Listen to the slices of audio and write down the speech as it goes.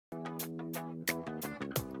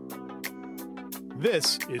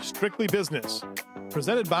This is Strictly Business,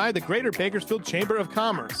 presented by the Greater Bakersfield Chamber of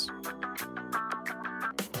Commerce.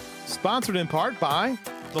 Sponsored in part by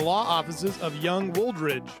the law offices of Young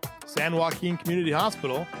Wooldridge, San Joaquin Community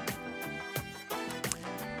Hospital.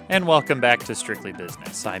 And welcome back to Strictly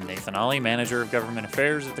Business. I'm Nathan Ollie, Manager of Government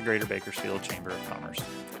Affairs at the Greater Bakersfield Chamber of Commerce.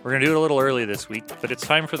 We're going to do it a little early this week, but it's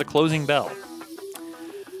time for the closing bell.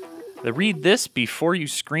 The Read This Before You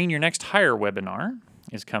Screen Your Next Hire webinar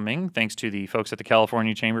is coming thanks to the folks at the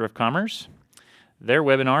California Chamber of Commerce. Their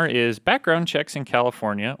webinar is Background Checks in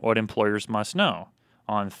California, What Employers Must Know,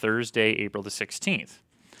 on Thursday, April the 16th.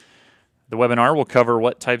 The webinar will cover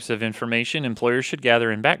what types of information employers should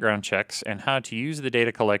gather in background checks and how to use the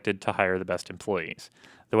data collected to hire the best employees.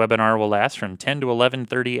 The webinar will last from 10 to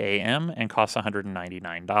 11:30 a.m. and costs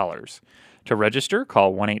 $199. To register,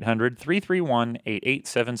 call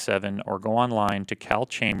 1-800-331-8877 or go online to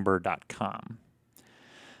calchamber.com.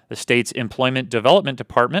 The state's Employment Development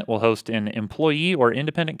Department will host an employee or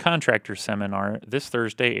independent contractor seminar this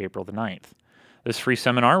Thursday, April the 9th. This free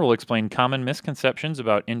seminar will explain common misconceptions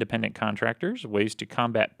about independent contractors, ways to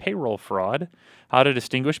combat payroll fraud, how to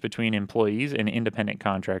distinguish between employees and independent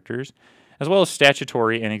contractors, as well as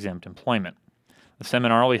statutory and exempt employment. The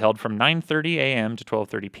seminar will be held from 9:30 a.m. to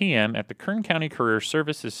 12:30 p.m. at the Kern County Career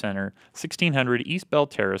Services Center, 1600 East Bell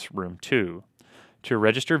Terrace, Room 2. To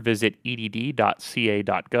register, visit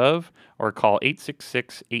edd.ca.gov or call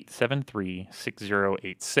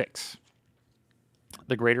 866-873-6086.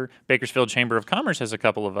 The Greater Bakersfield Chamber of Commerce has a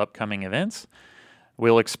couple of upcoming events.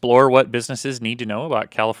 We'll explore what businesses need to know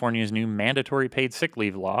about California's new mandatory paid sick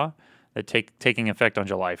leave law that taking effect on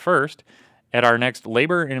July 1st at our next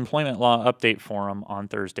Labor and Employment Law Update Forum on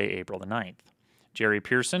Thursday, April the 9th. Jerry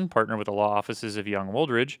Pearson, partner with the law offices of Young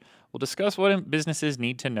Wooldridge, will discuss what businesses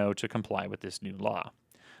need to know to comply with this new law.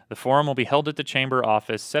 The forum will be held at the Chamber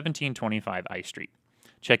Office, 1725 I Street.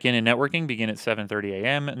 Check-in and networking begin at 7:30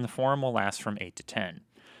 a.m., and the forum will last from 8 to 10.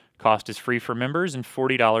 Cost is free for members and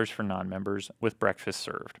 $40 for non-members, with breakfast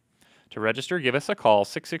served. To register, give us a call,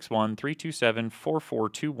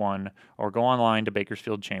 661-327-4421, or go online to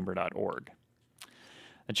bakersfieldchamber.org.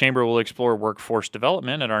 The Chamber will explore workforce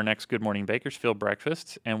development at our next Good Morning Bakersfield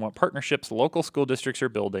breakfast and what partnerships local school districts are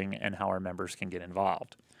building and how our members can get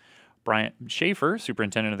involved. Bryant Schaefer,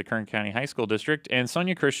 Superintendent of the Kern County High School District, and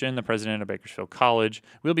Sonia Christian, the President of Bakersfield College,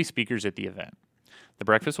 will be speakers at the event. The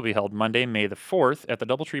breakfast will be held Monday, May the 4th at the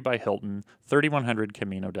Doubletree by Hilton, 3100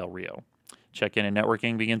 Camino del Rio. Check-in and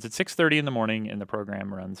networking begins at 6:30 in the morning, and the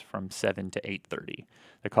program runs from 7 to 8:30.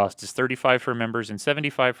 The cost is $35 for members and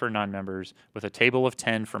 $75 for non-members, with a table of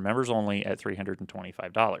 10 for members only at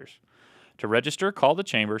 $325. To register, call the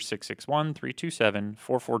Chamber,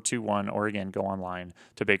 661-327-4421, or again, go online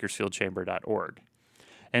to bakersfieldchamber.org.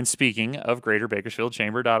 And speaking of Greater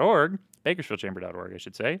Bakersfieldchamber.org, Bakersfieldchamber.org, I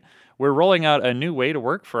should say, we're rolling out a new way to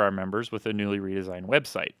work for our members with a newly redesigned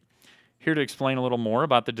website. Here to explain a little more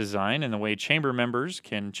about the design and the way Chamber members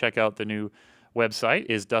can check out the new website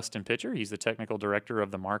is Dustin Pitcher. He's the Technical Director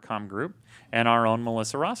of the Marcom Group, and our own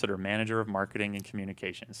Melissa Rossiter, Manager of Marketing and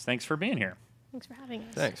Communications. Thanks for being here. Thanks for having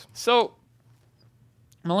us. Thanks. So,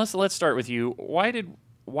 Melissa, let's start with you. Why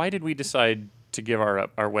did we decide to give our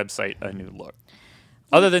website a new look?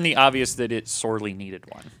 Other than the obvious that it sorely needed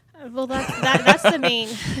one. Well, that's the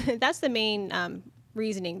main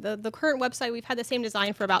reasoning. The current website, we've had the same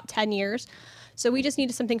design for about 10 years. So we just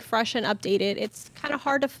needed something fresh and updated. It's kind of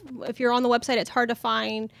hard to, if you're on the website, it's hard to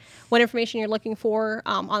find what information you're looking for.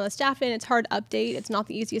 On the staff end, it's hard to update. It's not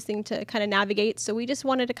the easiest thing to kind of navigate. So we just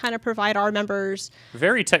wanted to kind of provide our members.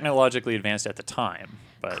 Very technologically advanced at the time.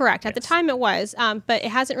 But correct. Yes. At the time it was, but it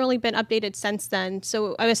hasn't really been updated since then.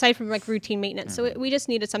 So aside from like routine maintenance. So we just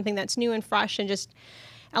needed something that's new and fresh and just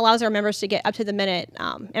allows our members to get up to the minute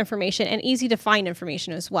information and easy to find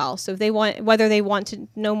information as well. So if they want, whether they want to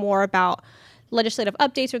know more about legislative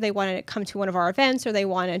updates or they want to come to one of our events or they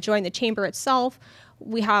want to join the chamber itself,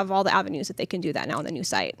 we have all the avenues that they can do that now on the new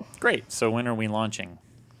site. Great. So when are we launching?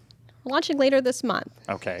 We're launching later this month.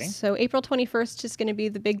 Okay. So April 21st is going to be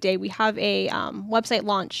the big day. We have a website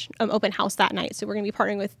launch open house that night. So we're going to be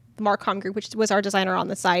partnering with the Marcom Group, which was our designer on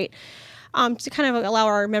the site, to kind of allow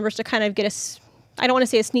our members to kind of get I don't want to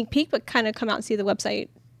say a sneak peek, but kind of come out and see the website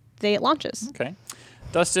the day it launches. Okay.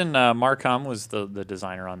 Dustin, Marcom was the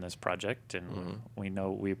designer on this project, and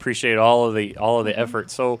we appreciate all of the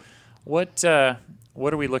effort. So, what are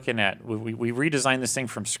we looking at? We redesigned this thing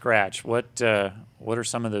from scratch. What are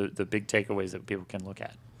some of the big takeaways that people can look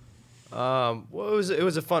at? Well, it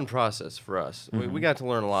was a fun process for us. We got to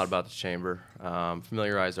learn a lot about the chamber,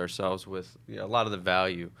 familiarize ourselves with a lot of the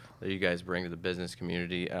value that you guys bring to the business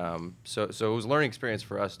community. So it was a learning experience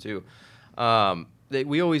for us too.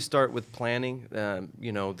 We always start with planning.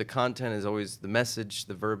 You know, the content is always the message,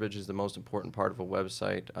 the verbiage is the most important part of a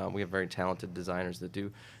website. We have very talented designers that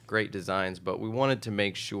do great designs, but we wanted to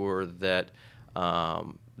make sure that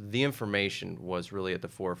the information was really at the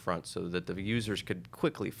forefront so that the users could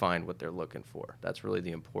quickly find what they're looking for. That's really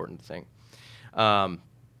the important thing.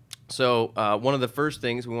 So one of the first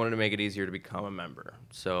things, we wanted to make it easier to become a member.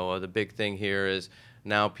 So the big thing here is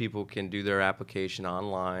now people can do their application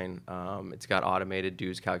online. It's got automated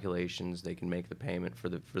dues calculations. They can make the payment for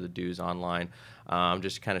the dues online.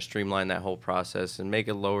 Just kind of streamline that whole process and make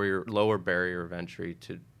a lower barrier of entry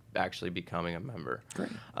to actually becoming a member. Great.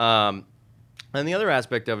 And the other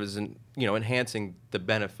aspect of it is, enhancing the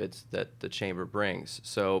benefits that the chamber brings.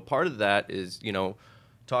 So part of that is,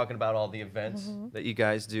 talking about all the events that you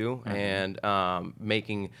guys do and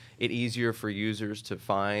making it easier for users to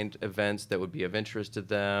find events that would be of interest to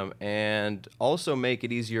them, and also make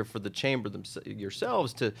it easier for the chamber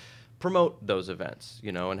yourselves to promote those events,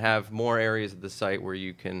 and have more areas of the site where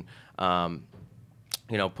you can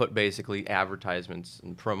put basically advertisements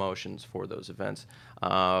and promotions for those events.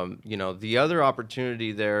 The other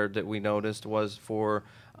opportunity there that we noticed was for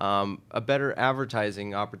a better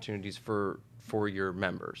advertising opportunities for your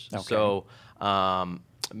members. Okay. So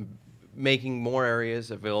making more areas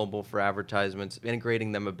available for advertisements,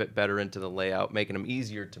 integrating them a bit better into the layout, making them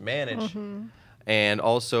easier to manage, and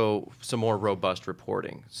also some more robust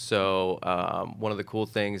reporting. So one of the cool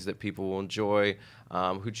things that people will enjoy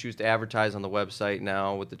who choose to advertise on the website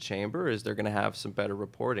now with the chamber is they're going to have some better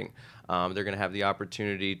reporting. They're going to have the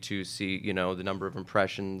opportunity to see, the number of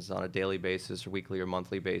impressions on a daily basis or weekly or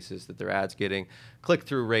monthly basis that their ad's getting,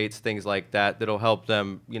 click-through rates, things like that, that'll help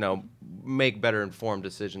them, make better informed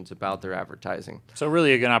decisions about their advertising. So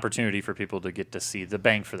really a good opportunity for people to get to see the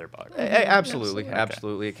bang for their buck. Absolutely.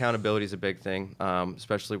 Okay. Accountability is a big thing,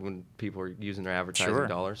 especially when people are using their advertising Sure.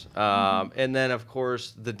 dollars. And then, of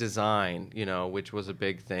course, the design, which was a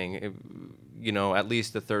big thing. At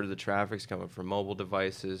least a third of the traffic's coming from mobile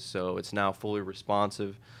devices, so it's now fully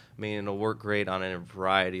responsive. I mean, it'll work great on a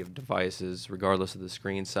variety of devices, regardless of the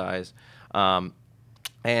screen size.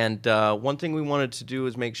 And one thing we wanted to do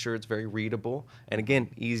is make sure it's very readable and,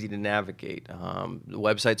 again, easy to navigate. The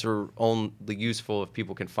websites are only useful if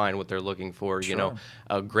people can find what they're looking for. Sure.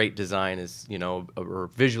 A great design is,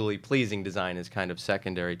 or visually pleasing design is kind of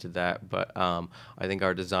secondary to that. But I think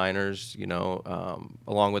our designers,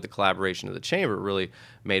 along with the collaboration of the chamber, really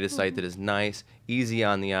made a site that is nice, easy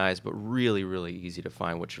on the eyes, but really, really easy to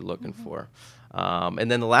find what you're looking for.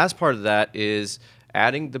 And then the last part of that is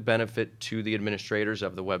adding the benefit to the administrators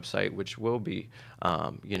of the website, which will be,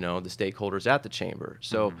 the stakeholders at the chamber.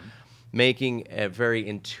 So making a very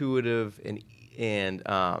intuitive and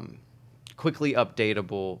quickly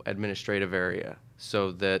updatable administrative area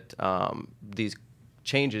so that these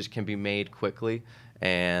changes can be made quickly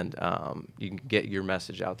and you can get your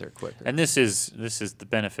message out there quicker. And this is the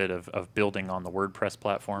benefit of building on the WordPress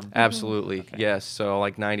platform? Absolutely, Okay. yes. So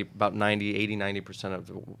like 90% of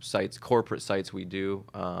the sites, corporate sites we do,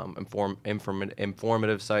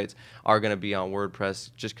 informative sites, are going to be on WordPress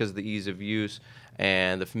just because of the ease of use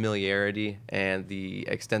and the familiarity and the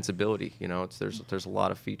extensibility. There's a lot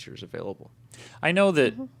of features available. I know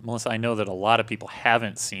that, Melissa, a lot of people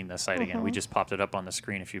haven't seen the site again. We just popped it up on the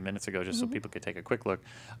screen a few minutes ago just so people could take a quick look.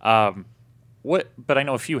 But I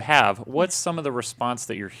know a few have. What's some of the response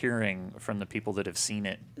that you're hearing from the people that have seen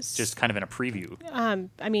it, just kind of in a preview?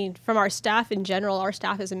 From our staff in general, our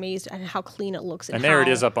staff is amazed at how clean it looks. And there it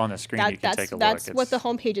is up on the screen. You can take a look. That's what the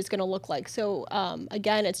homepage is going to look like. So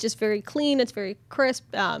again, it's just very clean. It's very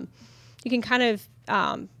crisp. You can kind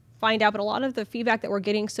of find out, but a lot of the feedback that we're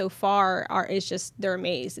getting so far is just they're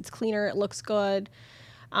amazed. It's cleaner. It looks good.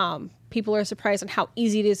 People are surprised on how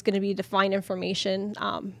easy it is going to be to find information.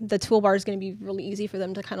 The toolbar is going to be really easy for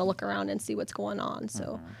them to kind of look around and see what's going on.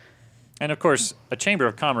 So, and of course, a Chamber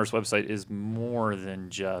of Commerce website is more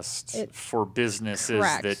than just for businesses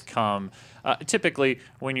Correct. that come. Typically,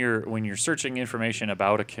 when you're searching information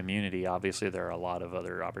about a community, obviously there are a lot of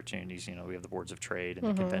other opportunities. We have the boards of trade and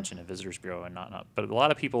the Convention and Visitors Bureau and not. But a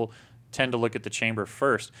lot of people tend to look at the chamber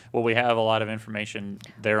first. Will we have a lot of information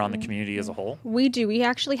there on the community as a whole? We do. We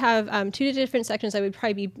actually have 2 different sections that would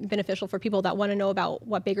probably be beneficial for people that want to know about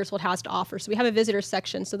what Bakersfield has to offer. So we have a visitor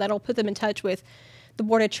section, so that'll put them in touch with the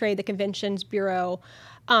Board of Trade, the Conventions Bureau,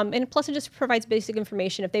 and plus it just provides basic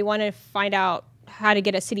information. If they want to find out how to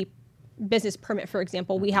get a city business permit, for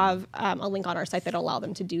example, we have a link on our site that'll allow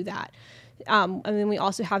them to do that. And then we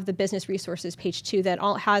also have the business resources page too that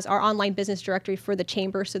has our online business directory for the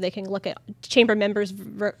chamber, so they can look at chamber members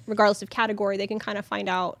regardless of category. They can kind of find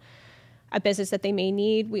out a business that they may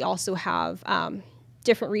need. We also have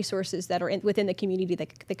different resources that are within the community that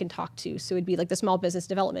they can talk to. So it'd be like the Small Business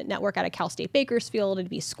Development Network out of Cal State Bakersfield. It'd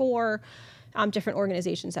be SCORE, different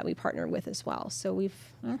organizations that we partner with as well. So we've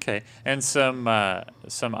Okay, and some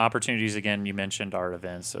opportunities. Again, you mentioned our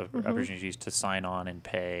events, opportunities to sign on and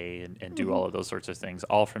pay and do all of those sorts of things,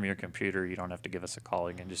 all from your computer. You don't have to give us a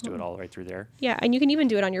call. You can just do it all right through there. Yeah, and you can even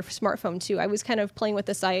do it on your smartphone too. I was kind of playing with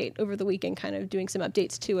the site over the weekend, kind of doing some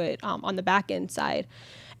updates to it on the back end side,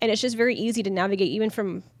 and it's just very easy to navigate even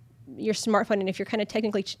from your smartphone. And if you're kind of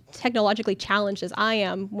technologically challenged as I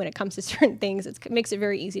am when it comes to certain things, it makes it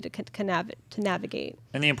very easy to navigate.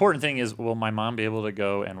 And the important thing is, will my mom be able to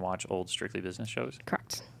go and watch old Strictly Business shows?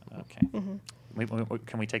 Correct. Okay.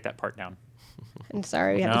 Can we take that part down? I'm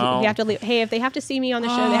sorry, you have to leave. Hey, if they have to see me on the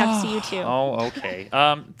show, they have to see you too. Oh, okay.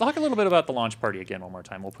 Talk a little bit about the launch party again one more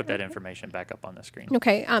time. We'll put that information back up on the screen.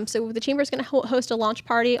 Okay. So the Chamber is going to host a launch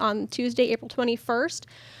party on Tuesday, April 21st.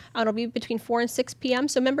 It'll be between 4 and 6 p.m.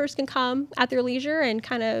 So members can come at their leisure and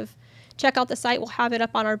kind of check out the site. We'll have it up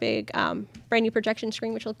on our big brand new projection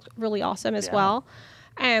screen, which looks really awesome as well.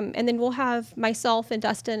 And then we'll have myself and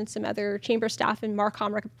Dustin and some other chamber staff and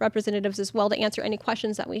Marcom representatives as well to answer any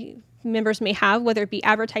questions that members may have, whether it be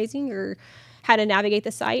advertising or how to navigate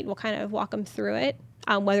the site. We'll kind of walk them through it,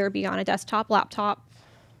 whether it be on a desktop, laptop,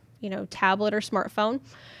 tablet or smartphone.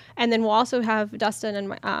 And then we'll also have Dustin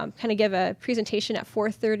and kind of give a presentation at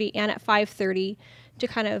 4:30 and at 5:30 to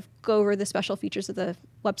kind of go over the special features of the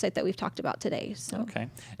website that we've talked about today. So. Okay.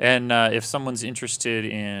 And if someone's interested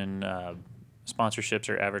in sponsorships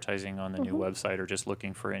or advertising on the new website, or just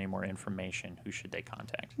looking for any more information, who should they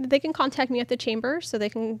contact? They can contact me at the Chamber, so they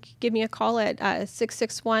can give me a call at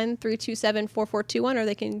 661-327-4421, or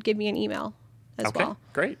they can give me an email as well. Okay,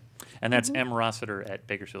 great. And that's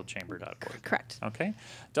mrossiter@bakersfieldchamber.org. Correct. Okay.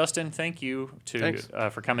 Dustin, thank you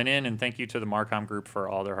for coming in, and thank you to the Marcom group for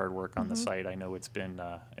all their hard work on the site. I know it's been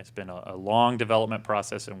a long development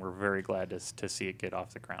process, and we're very glad to see it get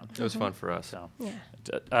off the ground. It was fun for us. So,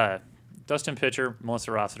 Yeah. Dustin Pitcher,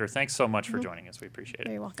 Melissa Rossiter, thanks so much for joining us. We appreciate it.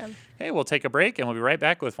 You're welcome. Okay, we'll take a break, and we'll be right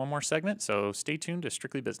back with one more segment, so stay tuned to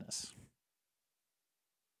Strictly Business.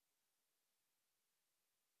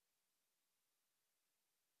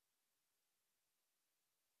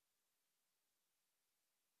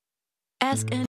 Ask